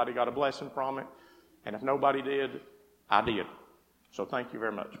that somebody got a blessing from it. And if nobody did, I did. So thank you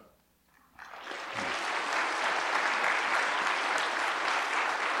very much.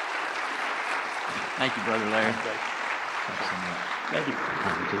 Thank you, Brother Larry. Thank you.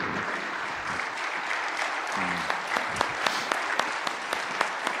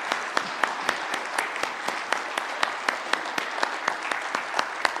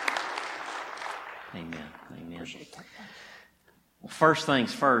 Amen. Amen. Well, first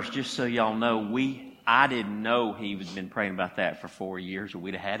things first, just so y'all know, I didn't know he had been praying about that for 4 years, or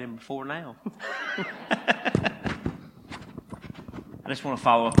we'd have had him before now. I just want to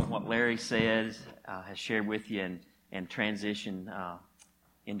follow up on what Larry says, has shared with you, and transition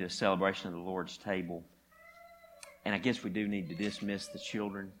into a celebration of the Lord's table. And I guess we do need to dismiss the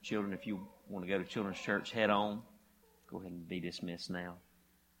children. Children, if you want to go to children's church, head on. Go ahead and be dismissed now.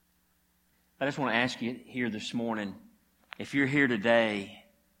 I just want to ask you here this morning, if you're here today,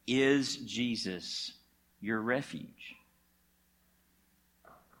 is Jesus your refuge?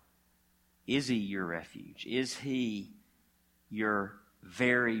 Is He your refuge? Is He your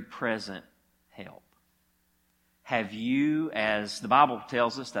very present help? Have you, as the Bible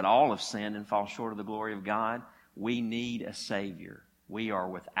tells us that all have sinned and fall short of the glory of God, we need a Savior. We are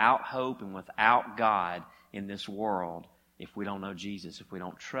without hope and without God in this world if we don't know Jesus, if we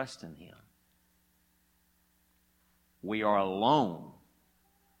don't trust in Him. We are alone.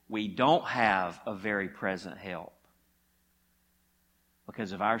 We don't have a very present help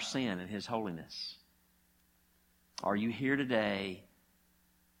because of our sin and His holiness. Are you here today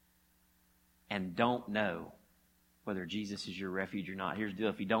and don't know whether Jesus is your refuge or not? Here's the deal.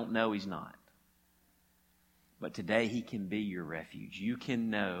 If you don't know, He's not. But today He can be your refuge. You can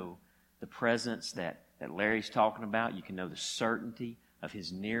know the presence that Larry's talking about. You can know the certainty of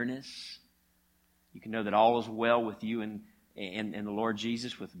His nearness. You can know that all is well with you and the Lord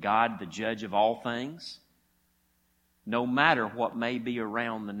Jesus, with God, the judge of all things, no matter what may be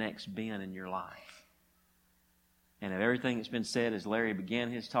around the next bend in your life. And of everything that's been said as Larry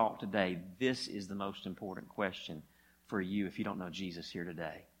began his talk today, this is the most important question for you if you don't know Jesus here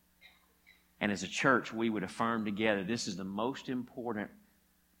today. And as a church, we would affirm together, this is the most important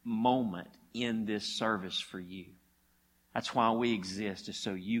moment in this service for you. That's why we exist, is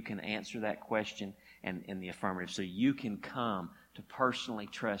so you can answer that question and in the affirmative, so you can come to personally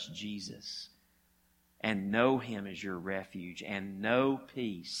trust Jesus and know Him as your refuge and know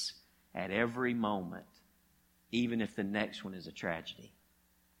peace at every moment, even if the next one is a tragedy.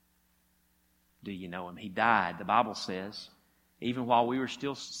 Do you know Him? He died. The Bible says, even while we were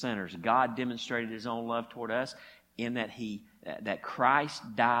still sinners, God demonstrated His own love toward us in that Christ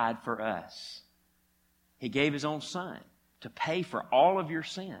died for us. He gave His own Son to pay for all of your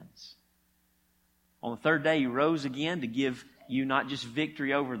sins. On the third day, He rose again to give you not just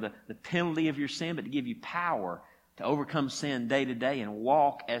victory over the penalty of your sin, but to give you power to overcome sin day to day and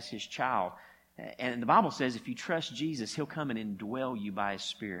walk as His child. And the Bible says if you trust Jesus, He'll come and indwell you by His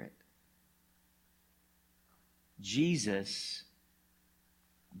Spirit. Jesus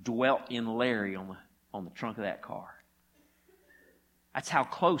dwelt in Larry on the trunk of that car. That's how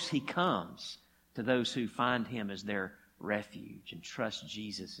close He comes to those who find Him as their refuge and trust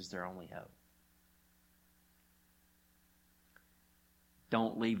Jesus as their only hope.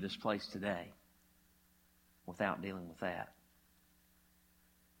 Don't leave this place today without dealing with that.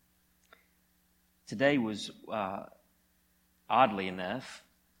 Today was, oddly enough,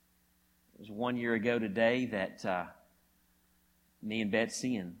 it was 1 year ago today that me and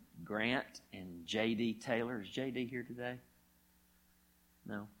Betsy and Grant and J.D. Taylor, is J.D. here today?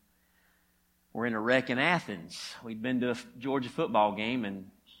 No. We're in a wreck in Athens. We'd been to a Georgia football game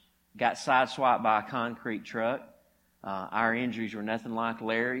and got sideswiped by a concrete truck. Our injuries were nothing like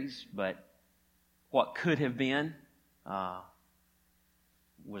Larry's, but what could have been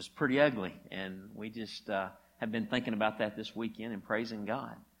was pretty ugly. And we just have been thinking about that this weekend and praising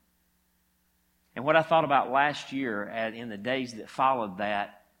God. And what I thought about last year in the days that followed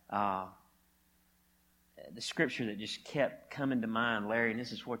that, the scripture that just kept coming to mind, Larry, and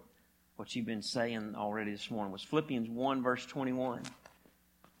this is what you've been saying already this morning, was Philippians 1, verse 21.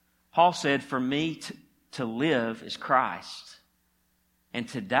 Paul said, "For me to live is Christ, and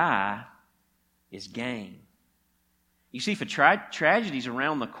to die is gain." You see, if a tragedy's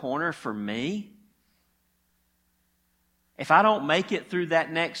around the corner for me, if I don't make it through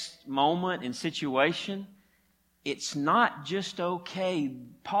that next moment and situation, it's not just okay.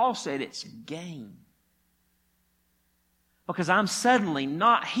 Paul said it's gain. Because I'm suddenly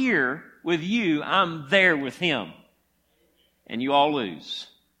not here with you, I'm there with Him. And you all lose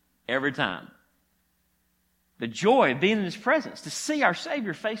every time. The joy of being in His presence, to see our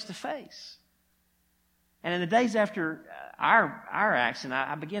Savior face to face. And in the days after our accident,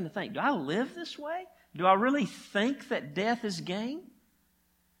 I began to think, do I live this way? Do I really think that death is gain?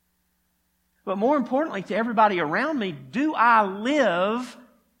 But more importantly to everybody around me,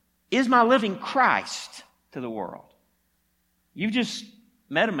 is my living Christ to the world? You've just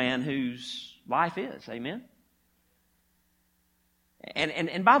met a man whose life is, amen?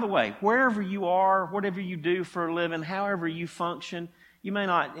 And by the way, wherever you are, whatever you do for a living, however you function, you may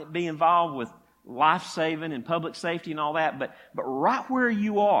not be involved with life-saving and public safety and all that, but right where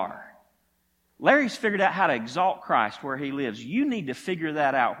you are, Larry's figured out how to exalt Christ where he lives. You need to figure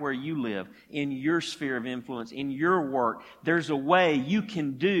that out where you live, in your sphere of influence, in your work. There's a way you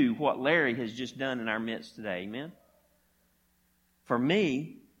can do what Larry has just done in our midst today. Amen? To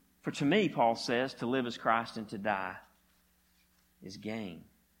me, Paul says, to live as Christ and to die is gain.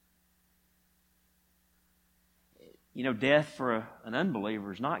 You know, death for an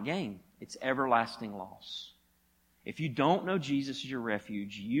unbeliever is not gain. It's everlasting loss. If you don't know Jesus as your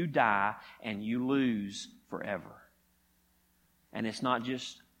refuge, you die and you lose forever. And it's not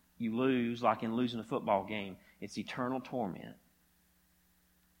just you lose like in losing a football game. It's eternal torment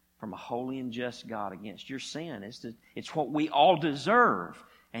from a holy and just God against your sin. It's what we all deserve.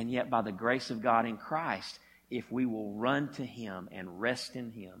 And yet by the grace of God in Christ, if we will run to Him and rest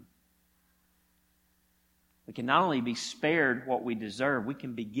in Him, we can not only be spared what we deserve, we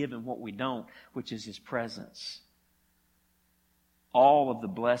can be given what we don't, which is His presence. All of the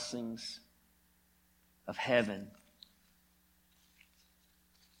blessings of heaven.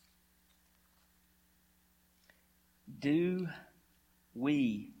 Do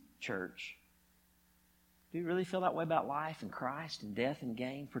we, church, do you really feel that way about life and Christ and death and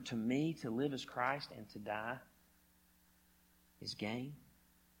gain? For to me, to live as Christ and to die is gain.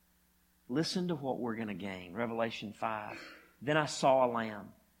 Listen to what we're going to gain. Revelation 5. Then I saw a lamb,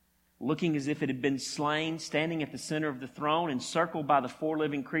 looking as if it had been slain, standing at the center of the throne, encircled by the 4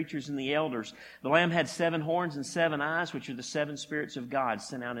 living creatures and the elders. The Lamb had 7 horns and 7 eyes, which are the 7 spirits of God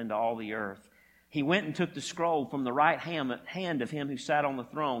sent out into all the earth. He went and took the scroll from the right hand of Him who sat on the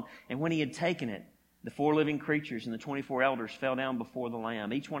throne. And when He had taken it, the 4 living creatures and the 24 elders fell down before the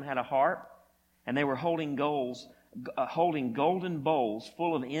Lamb. Each one had a harp, and they were holding golden bowls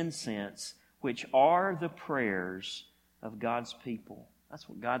full of incense, which are the prayers of God's people. That's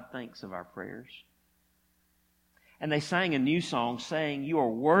what God thinks of our prayers. And they sang a new song, saying, "You are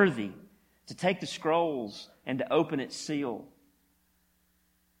worthy to take the scrolls and to open its seal,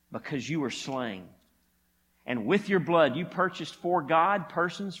 because you were slain. And with your blood you purchased for God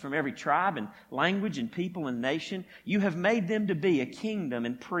persons from every tribe and language and people and nation. You have made them to be a kingdom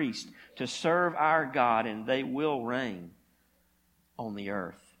and priest to serve our God, and they will reign on the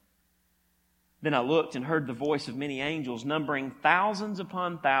earth." Then I looked and heard the voice of many angels, numbering thousands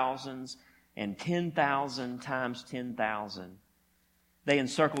upon thousands and 10,000 times 10,000. They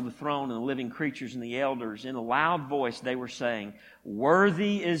encircled the throne and the living creatures and the elders. In a loud voice they were saying,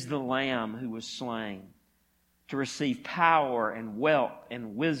 "Worthy is the Lamb who was slain to receive power and wealth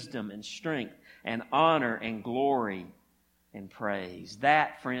and wisdom and strength and honor and glory and praise."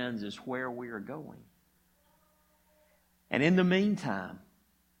 That, friends, is where we are going. And in the meantime,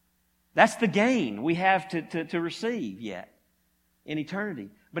 that's the gain we have to receive yet in eternity.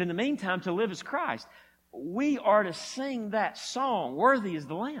 But in the meantime, to live as Christ, we are to sing that song, "Worthy is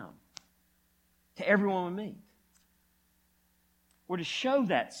the Lamb," to everyone we meet. We're to show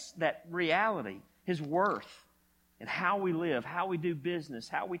that reality, His worth, and how we live, how we do business,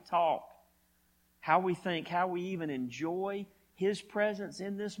 how we talk, how we think, how we even enjoy His presence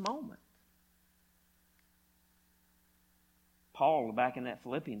in this moment. Paul, back in that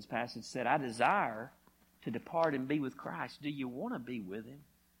Philippians passage, said, "I desire to depart and be with Christ." Do you want to be with Him?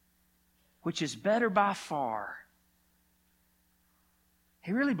 Which is better by far.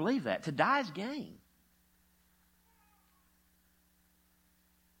 He really believed that. To die is gain.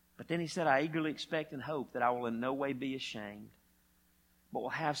 But then he said, "I eagerly expect and hope that I will in no way be ashamed, but will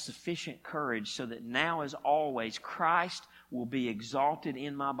have sufficient courage so that now as always Christ will be exalted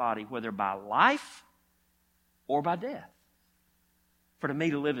in my body, whether by life or by death. For to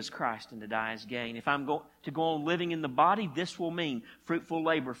me to live is Christ and to die is gain." If I'm to go on living in the body, this will mean fruitful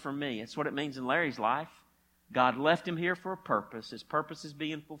labor for me. That's what it means in Larry's life. God left him here for a purpose. His purpose is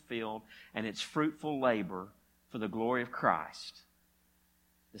being fulfilled, and it's fruitful labor for the glory of Christ.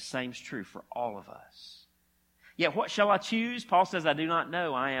 The same's true for all of us. Yet what shall I choose? Paul says, "I do not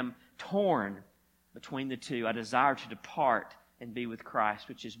know. I am torn between the two. I desire to depart and be with Christ,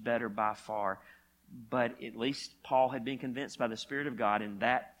 which is better by far. But at least Paul had been convinced by the Spirit of God in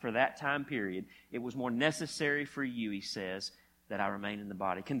that for that time period, it was more necessary for you, he says, that I remain in the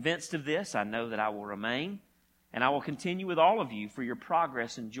body. Convinced of this, I know that I will remain, and I will continue with all of you for your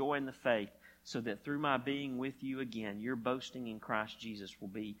progress and joy in the faith, so that through my being with you again, your boasting in Christ Jesus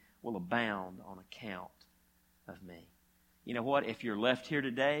will abound on account of me. You know what? If you're left here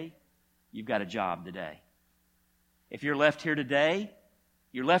today, you've got a job today. If you're left here today,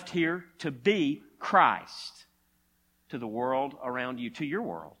 you're left here to be Christ to the world around you, to your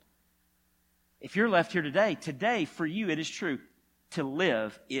world. If you're left here today for you it is true. To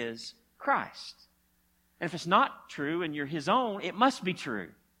live is Christ. And if it's not true and you're His own, it must be true.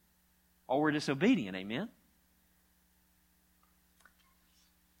 Or we're disobedient, amen?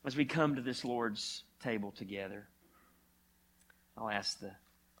 As we come to this Lord's table together, I'll ask the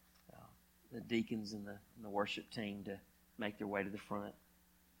deacons and the worship team to make their way to the front.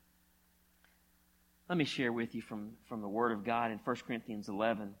 Let me share with you from the Word of God in 1 Corinthians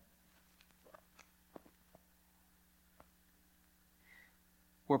 11,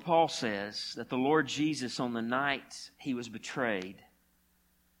 where Paul says that the Lord Jesus, on the night He was betrayed,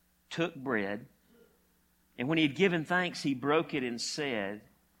 took bread, and when He had given thanks, He broke it and said,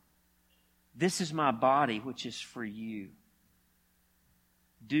 "This is my body, which is for you.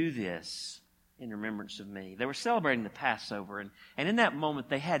 Do this in remembrance of me." They were celebrating the Passover, and in that moment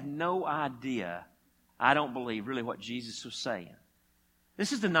they had no idea, I don't believe, really what Jesus was saying.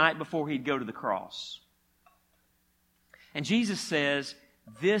 This is the night before He'd go to the cross. And Jesus says,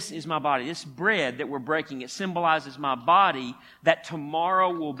 "This is my body." This bread that we're breaking, it symbolizes my body that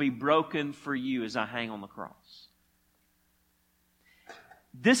tomorrow will be broken for you as I hang on the cross.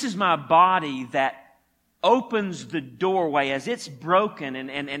 This is my body that opens the doorway as it's broken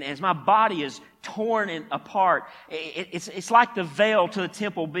and as my body is torn apart. It's like the veil to the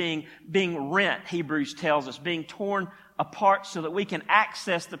temple being rent, Hebrews tells us, being torn apart so that we can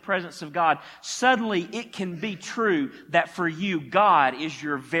access the presence of God. Suddenly it can be true that for you, God is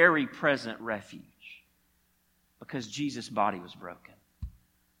your very present refuge because Jesus' body was broken.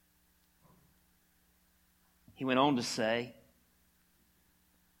 He went on to say,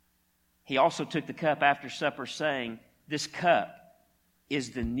 He also took the cup after supper, saying, "This cup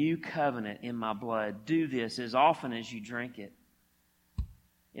is the new covenant in my blood. Do this as often as you drink it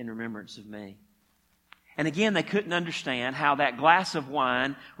in remembrance of me." And again, they couldn't understand how that glass of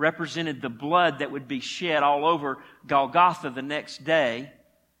wine represented the blood that would be shed all over Golgotha the next day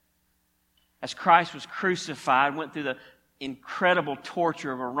as Christ was crucified, went through the incredible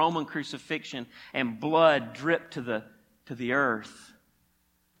torture of a Roman crucifixion, and blood dripped to the earth.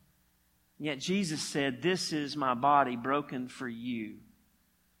 Yet Jesus said, "This is my body broken for you.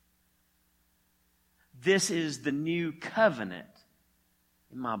 This is the new covenant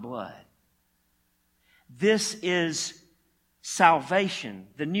in my blood." This is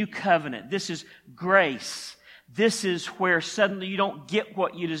salvation, the new covenant. This is grace. This is where suddenly you don't get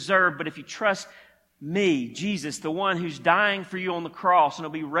what you deserve, but if you trust me, Jesus, the one who's dying for you on the cross and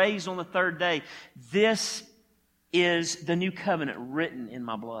will be raised on the third day, this is the new covenant written in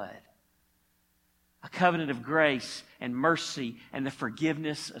my blood. A covenant of grace and mercy and the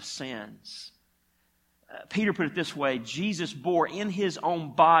forgiveness of sins. Peter put it this way: Jesus bore in His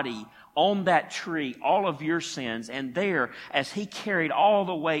own body on that tree all of your sins, and there, as He carried all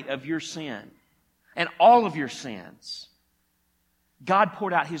the weight of your sin and all of your sins, God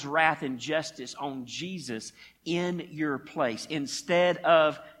poured out His wrath and justice on Jesus in your place instead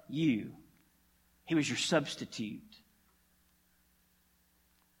of you. He was your substitute.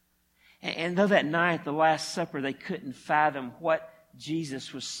 And though that night, the Last Supper, they couldn't fathom what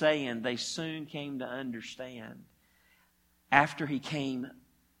Jesus was saying, they soon came to understand. After He came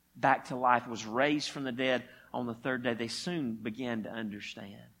back to life, was raised from the dead on the third day, they soon began to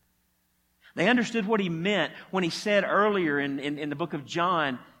understand. They understood what He meant when He said earlier in the book of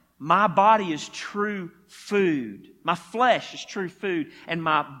John, "My body is true food. My flesh is true food, and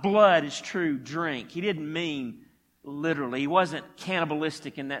my blood is true drink." He didn't mean literally. He wasn't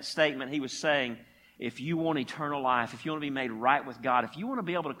cannibalistic in that statement. He was saying, if you want eternal life, if you want to be made right with God, if you want to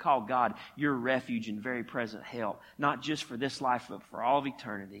be able to call God your refuge and very present help, not just for this life, but for all of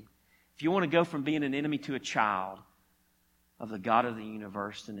eternity, if you want to go from being an enemy to a child of the God of the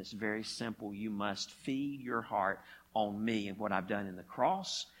universe, then it's very simple. You must feed your heart on me and what I've done in the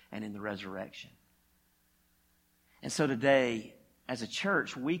cross and in the resurrection. And so today, as a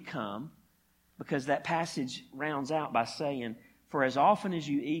church, we come because that passage rounds out by saying, "For as often as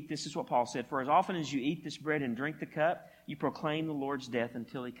you eat," this is what Paul said, "for as often as you eat this bread and drink the cup, you proclaim the Lord's death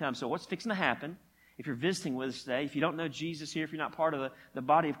until He comes." So what's fixing to happen If you're visiting with us today, if you don't know Jesus here, if you're not part of the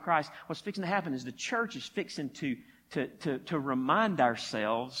body of Christ, what's fixing to happen is the church is fixing to remind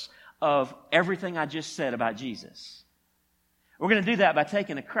ourselves of everything I just said about Jesus. We're going to do that by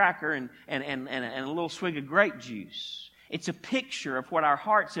taking a cracker and a little swig of grape juice. It's a picture of what our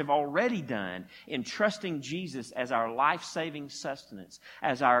hearts have already done in trusting Jesus as our life-saving sustenance,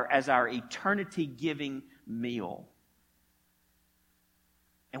 as our eternity-giving meal.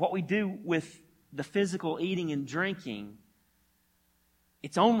 And what we do with the physical eating and drinking,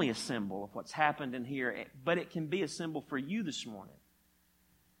 it's only a symbol of what's happened in here, but it can be a symbol for you this morning.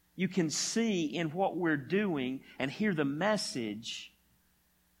 You can see in what we're doing and hear the message,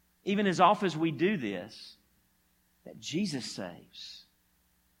 even as often as we do this, that Jesus saves.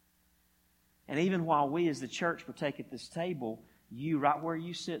 And even while we as the church partake at this table, you, right where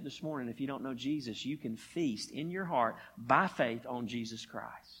you sit this morning, if you don't know Jesus, you can feast in your heart by faith on Jesus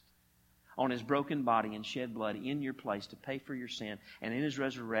Christ, on His broken body and shed blood in your place to pay for your sin, and in His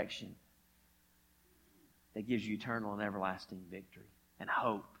resurrection that gives you eternal and everlasting victory and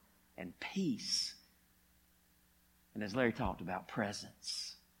hope and peace. And as Larry talked about,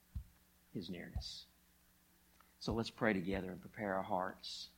 presence, His nearness. So let's pray together and prepare our hearts